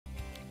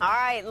All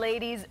right,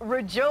 ladies,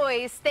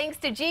 rejoice. Thanks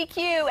to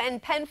GQ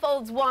and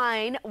Penfolds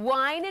wine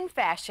and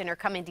fashion are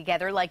coming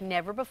together like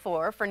never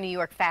before for New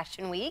York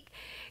Fashion Week.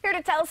 Here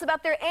to tell us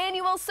about their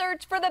annual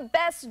search for the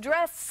best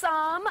dressed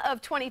somm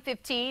of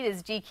 2015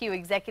 is GQ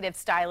executive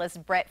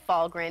stylist Brett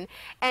Falgren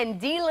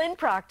and D. Lynn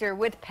Proctor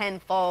with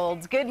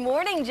Penfolds. Good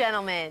morning,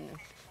 gentlemen.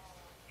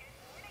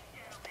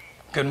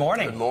 Good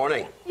morning. Good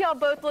morning. Y'all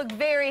both look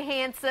very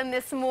handsome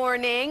this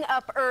morning,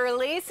 up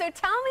early. So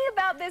tell me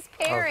about this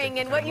pairing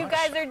and what you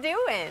guys are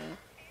doing.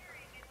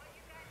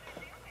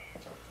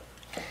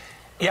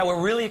 Yeah,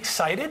 we're really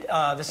excited.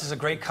 This is a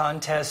great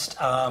contest.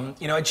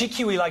 You know, at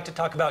GQ we like to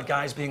talk about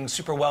guys being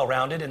super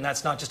well-rounded, and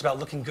that's not just about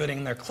looking good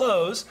in their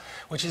clothes,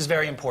 which is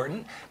very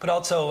important, but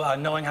also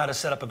knowing how to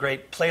set up a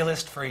great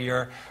playlist for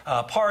your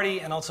party,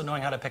 and also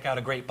knowing how to pick out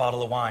a great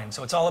bottle of wine.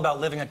 So it's all about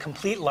living a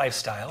complete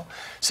lifestyle.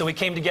 So we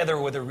came together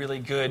with a really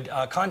good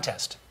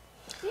contest.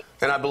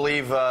 And I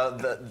believe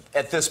that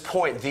at this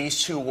point,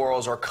 these two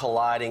worlds are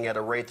colliding at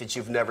a rate that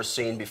you've never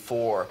seen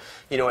before.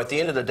 You know, at the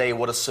end of the day,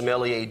 what a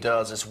sommelier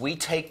does is we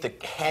take the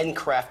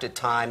handcrafted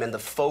time and the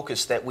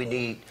focus that we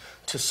need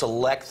to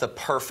select the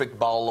perfect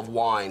bottle of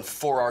wine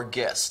for our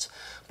guests.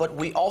 But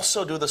we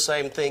also do the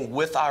same thing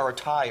with our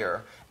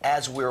attire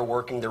as we're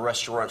working the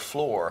restaurant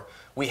floor.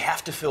 We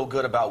have to feel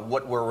good about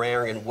what we're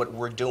wearing and what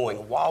we're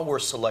doing while we're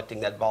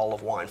selecting that bottle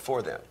of wine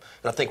for them.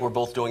 And I think we're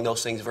both doing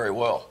those things very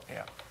well.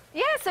 Yeah.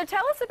 Yeah, so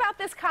tell us about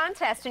this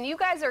contest. And you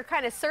guys are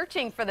kind of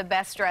searching for the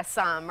best dressed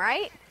somm,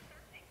 right?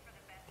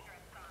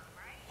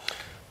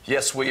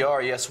 Yes, we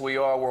are. Yes, we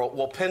are.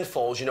 Well,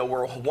 Penfolds, you know,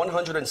 we're a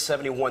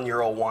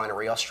 171-year-old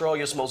winery,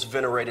 Australia's most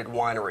venerated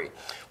winery.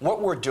 What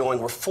we're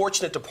doing, we're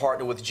fortunate to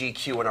partner with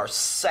GQ in our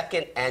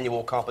second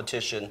annual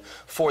competition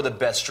for the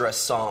best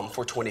dressed somm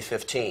for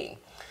 2015.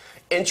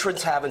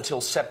 Entrants have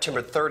until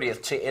September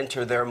 30th to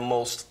enter their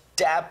most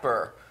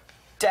dapper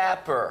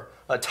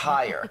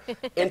attire.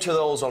 Enter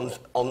those on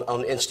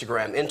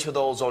Instagram, enter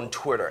those on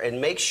Twitter,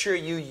 and make sure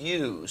you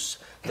use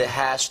the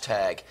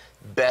hashtag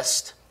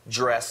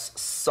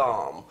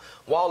BestDressSomm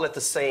while at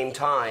the same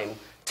time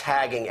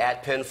tagging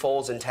at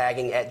Penfolds and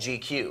tagging at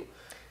GQ.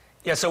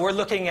 Yeah, so we're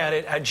looking at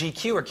it at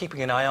GQ. We're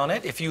keeping an eye on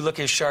it. If you look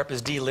as sharp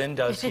as D. Lynn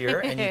does here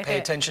and you pay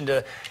attention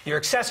to your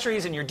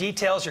accessories and your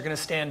details, you're going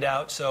to stand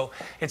out. So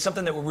it's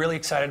something that we're really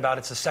excited about.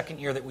 It's the second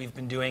year that we've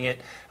been doing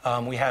it.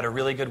 We had a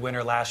really good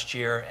winner last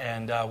year,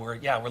 and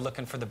we're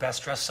looking for the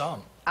best dressed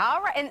somm.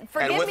 All right, and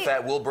with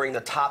that, we'll bring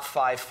the top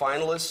 5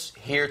 finalists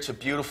here to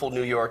beautiful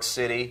New York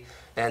City,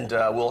 and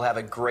we'll have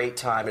a great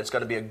time. It's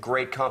going to be a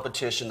great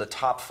competition. The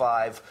top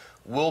 5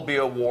 will be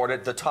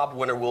awarded. The top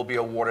winner will be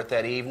awarded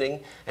that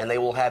evening, and they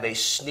will have a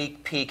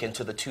sneak peek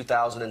into the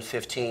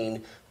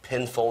 2015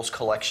 Penfolds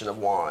collection of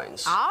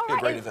wines. All right. A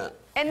great event.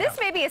 And this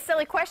may be a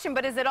silly question,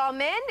 but is it all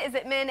men? Is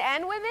it men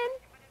and women?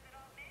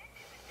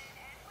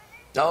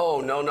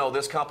 No.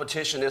 This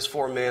competition is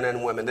for men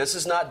and women. This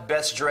is not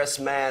Best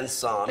Dressed Man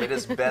Somm. It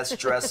is Best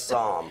Dressed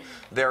Somm.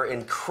 There are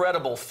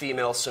incredible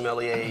female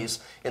sommeliers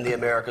in the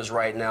Americas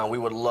right now. We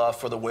would love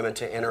for the women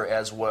to enter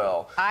as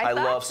well. I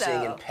love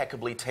seeing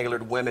impeccably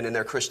tailored women in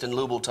their Christian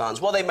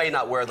Louboutins. Well, they may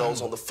not wear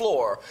those on the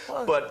floor,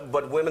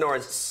 but women are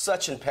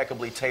such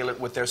impeccably tailored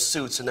with their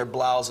suits and their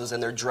blouses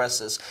and their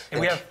dresses. And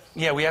we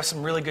have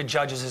some really good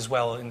judges as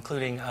well,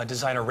 including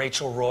designer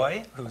Rachel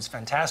Roy, who's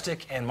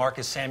fantastic, and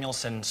Marcus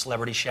Samuelson,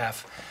 celebrity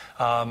chef,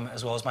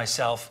 as well as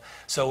myself.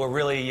 So we're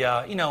really,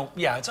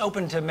 it's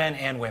open to men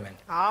and women.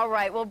 All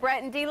right. Well,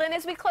 Brett and D. Lynn,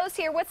 as we close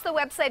here, what's the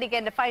website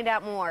again to find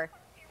out more?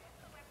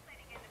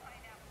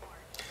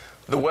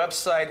 The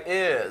website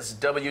is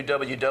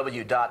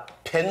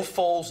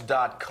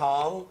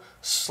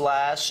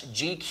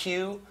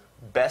www.penfolds.com/GQ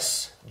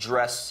Best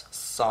Dress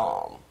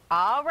Somm.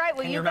 All right.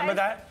 Well, Can you remember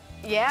that?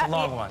 Yeah. It's a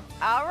long one.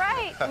 All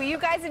right. Well, you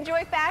guys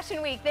enjoy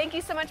Fashion Week. Thank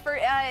you so much for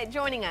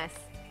joining us.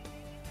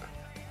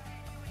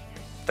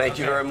 Thank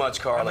you very much,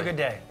 Carly. Have a good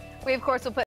day. We, of course, will put